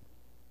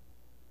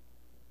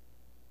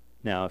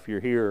 Now, if you're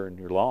here and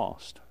you're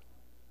lost,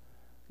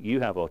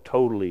 you have a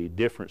totally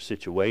different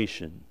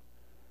situation.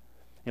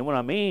 And what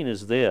I mean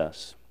is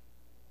this.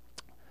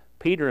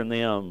 Peter and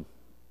them,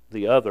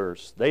 the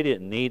others, they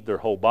didn't need their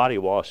whole body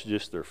washed,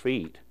 just their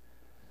feet.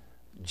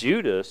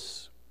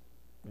 Judas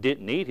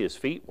didn't need his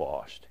feet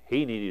washed.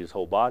 He needed his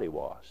whole body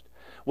washed.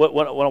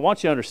 What I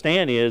want you to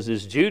understand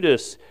is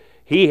Judas,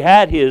 he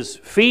had his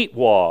feet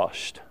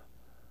washed,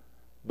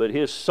 but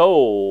his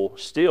soul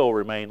still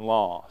remained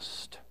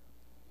lost.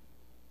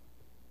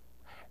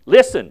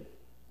 Listen,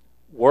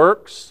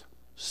 works,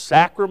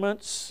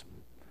 sacraments,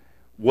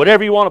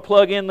 whatever you want to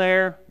plug in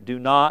there, do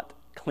not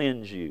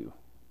cleanse you.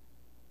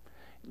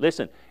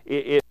 Listen,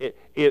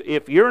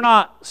 if you're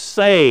not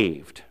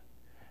saved,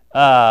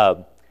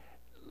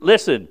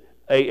 listen,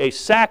 a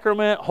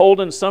sacrament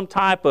holding some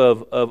type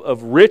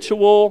of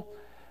ritual,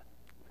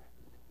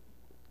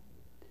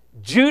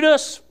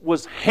 Judas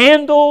was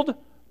handled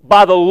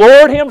by the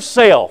Lord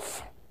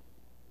Himself.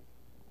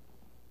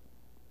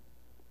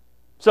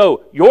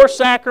 So your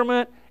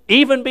sacrament,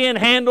 even being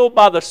handled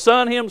by the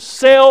Son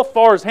Himself, as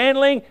far as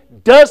handling,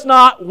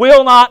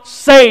 will not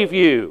save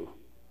you.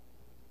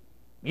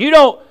 You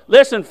don't,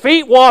 listen,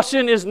 feet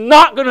washing is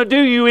not going to do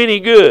you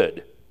any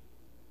good.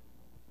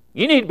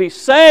 You need to be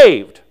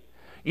saved.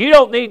 You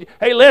don't need,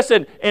 hey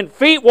listen, and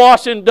feet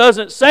washing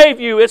doesn't save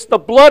you. It's the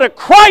blood of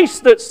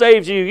Christ that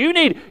saves you.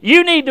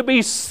 You need to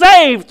be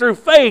saved through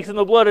faith in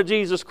the blood of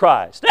Jesus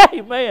Christ.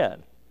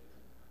 Amen.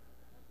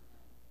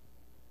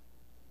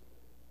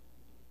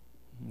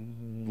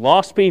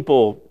 Lost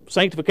people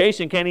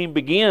Sanctification can't even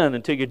begin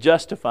until you're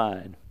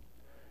justified.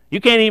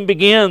 You can't even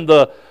begin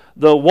the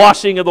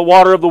washing of the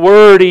water of the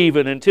Word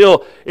even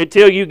until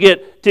you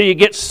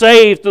get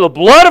saved through the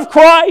blood of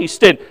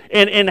Christ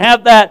and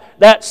have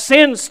that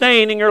sin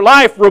stain in your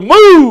life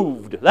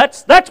removed.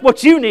 That's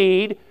what you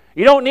need.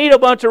 You don't need a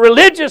bunch of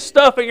religious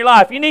stuff in your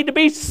life. You need to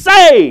be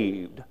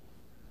saved.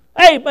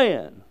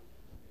 Amen.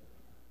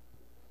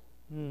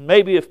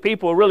 Maybe if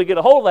people really get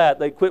a hold of that,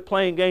 they'd quit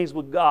playing games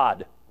with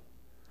God.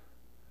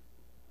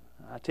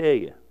 I tell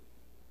you,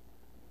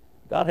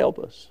 God help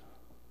us.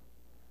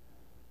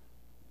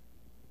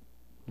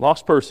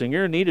 Lost person,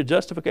 you're in need of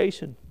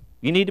justification.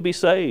 You need to be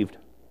saved.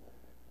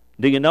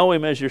 Do you know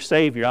Him as your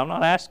Savior? I'm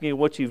not asking you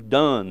what you've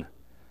done.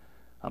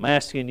 I'm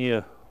asking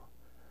you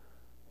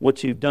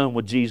what you've done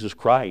with Jesus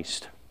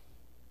Christ.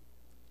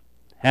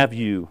 Have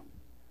you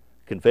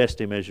confessed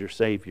Him as your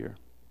Savior?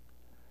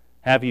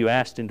 Have you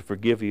asked Him to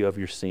forgive you of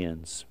your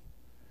sins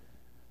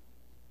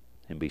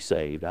and be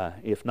saved?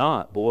 If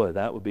not, boy,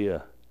 that would be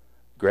a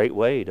great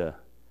way to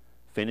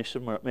finish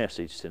the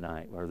message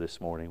tonight or this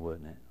morning,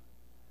 wouldn't it?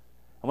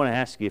 I want to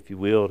ask you, if you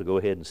will, to go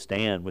ahead and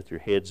stand with your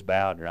heads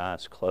bowed and your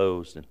eyes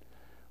closed. And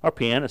our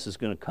pianist is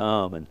going to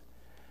come. And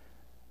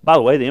by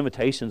the way, the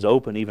invitation's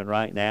open even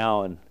right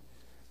now. And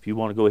if you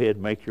want to go ahead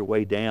and make your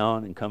way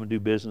down and come and do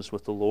business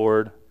with the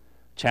Lord,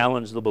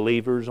 challenge the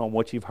believers on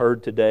what you've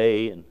heard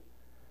today. And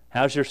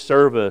how's your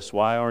service?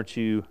 Why aren't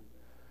you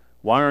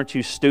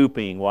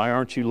stooping? Why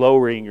aren't you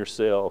lowering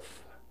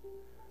yourself?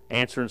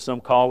 Answering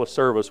some call of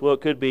service. Well,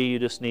 it could be you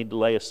just need to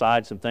lay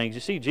aside some things.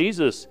 You see,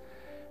 Jesus,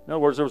 in other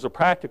words, there was a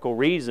practical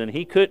reason.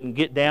 He couldn't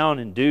get down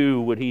and do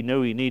what He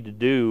knew He needed to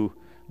do,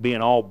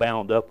 being all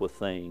bound up with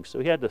things. So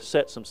He had to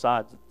set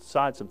aside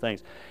some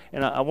things.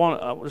 And I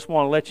just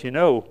want to let you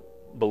know,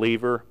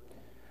 believer,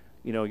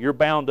 you're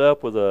bound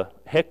up with a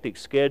hectic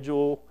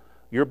schedule.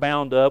 You're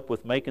bound up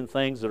with making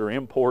things that are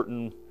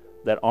important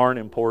that aren't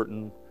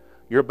important.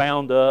 You're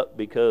bound up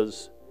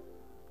because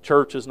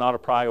church is not a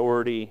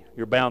priority.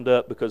 You're bound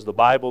up because the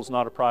Bible's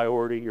not a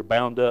priority. You're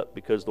bound up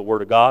because the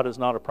Word of God is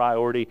not a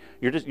priority.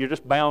 You're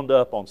just bound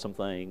up on some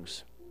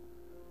things.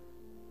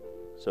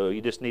 So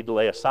you just need to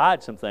lay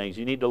aside some things.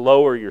 You need to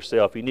lower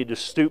yourself. You need to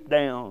stoop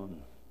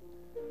down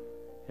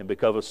and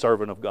become a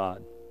servant of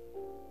God.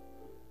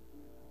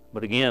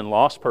 But again,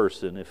 lost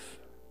person, if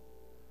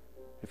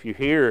you're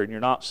here and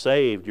you're not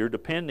saved, you're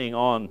depending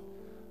on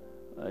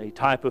a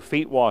type of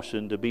feet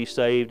washing to be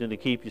saved and to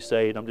keep you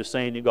saved. I'm just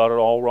saying you got it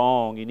all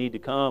wrong. You need to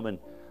come and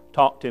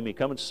talk to me.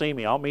 Come and see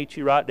me. I'll meet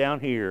you right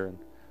down here, and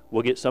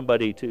we'll get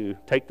somebody to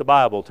take the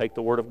Bible, take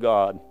the Word of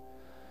God,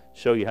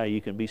 show you how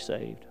you can be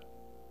saved.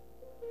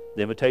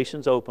 The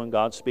invitation's open.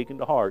 God's speaking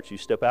to hearts. You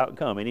step out and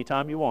come.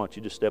 Anytime you want,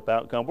 you just step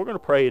out and come. We're going to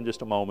pray in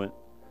just a moment.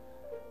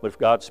 But if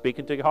God's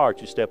speaking to your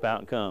heart, you step out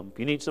and come. If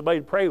you need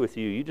somebody to pray with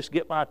you, you just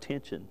get my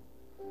attention.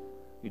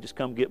 You just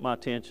come get my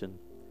attention.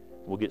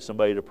 We'll get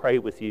somebody to pray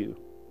with you.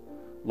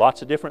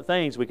 Lots of different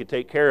things we could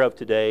take care of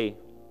today.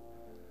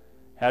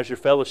 How's your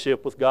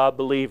fellowship with God,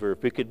 believer?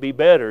 If it could be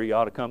better, you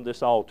ought to come to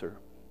this altar.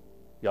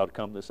 You ought to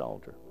come to this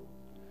altar.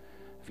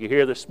 If you're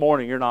here this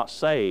morning, you're not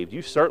saved,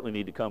 you certainly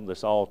need to come to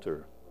this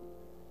altar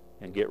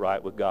and get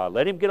right with God.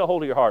 Let Him get a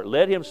hold of your heart.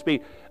 Let Him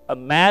speak.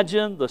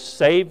 Imagine the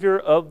Savior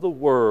of the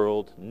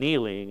world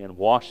kneeling and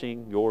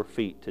washing your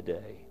feet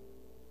today.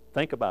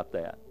 Think about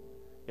that.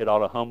 It ought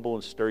to humble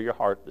and stir your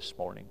heart this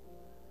morning.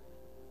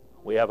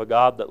 We have a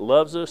God that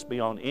loves us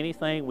beyond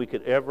anything we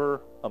could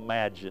ever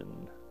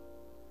imagine.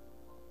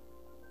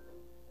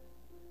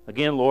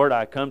 Again, Lord,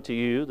 I come to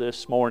you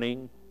this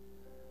morning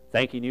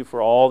thanking you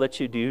for all that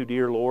you do,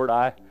 dear Lord.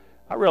 I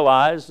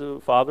realize,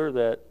 Father,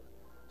 that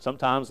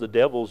sometimes the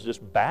devil's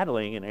just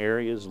battling in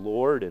areas,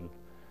 Lord, and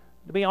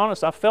to be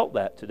honest, I felt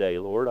that today,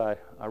 Lord. I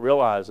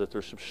realize that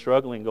there's some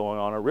struggling going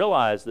on. I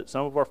realize that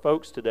some of our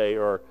folks today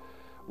are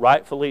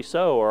rightfully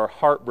so, are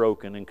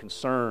heartbroken and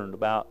concerned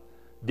about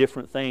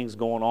different things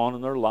going on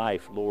in their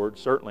life, Lord.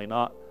 Certainly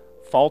not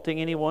faulting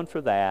anyone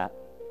for that.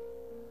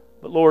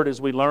 But Lord,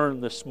 as we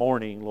learn this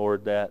morning,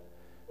 Lord, that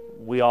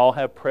we all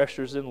have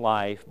pressures in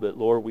life, but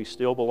Lord, we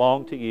still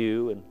belong to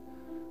you, and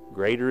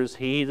greater is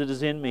He that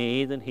is in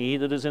me than he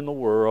that is in the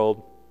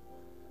world.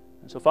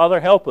 And so, Father,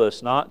 help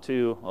us not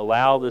to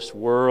allow this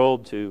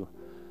world to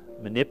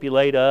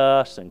manipulate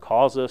us and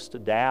cause us to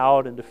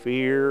doubt and to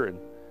fear and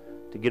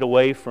to get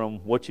away from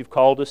what you've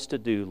called us to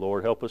do,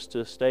 Lord. Help us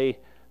to stay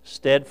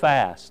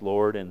steadfast,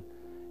 Lord,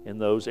 in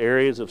those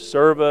areas of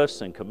service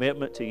and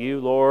commitment to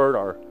you, Lord,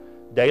 our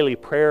daily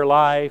prayer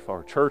life,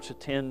 our church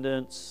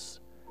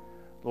attendance.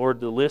 Lord,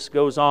 the list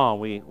goes on.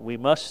 We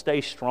must stay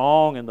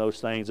strong in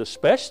those things,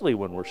 especially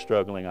when we're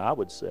struggling, I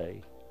would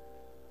say.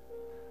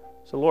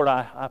 So, Lord,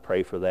 I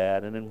pray for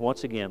that. And then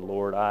once again,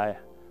 Lord, I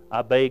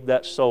beg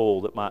that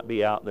soul that might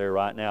be out there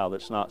right now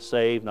that's not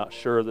saved, not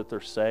sure that they're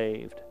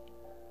saved,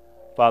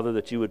 Father,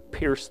 that you would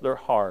pierce their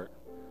heart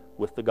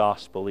with the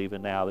gospel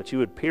even now, that you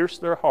would pierce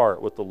their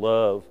heart with the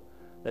love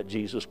that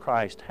Jesus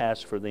Christ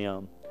has for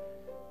them.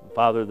 And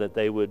Father, that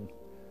they would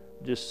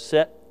just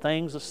set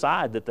things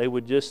aside, that they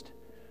would just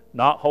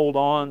not hold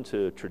on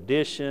to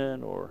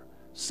tradition or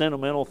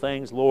sentimental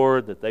things,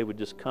 Lord, that they would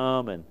just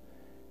come and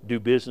do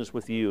business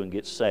with you and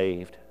get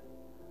saved.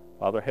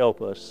 Father,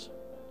 help us.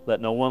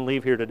 Let no one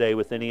leave here today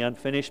with any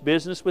unfinished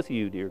business with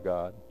you, dear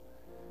God.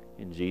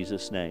 In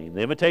Jesus' name.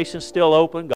 The invitation's still open.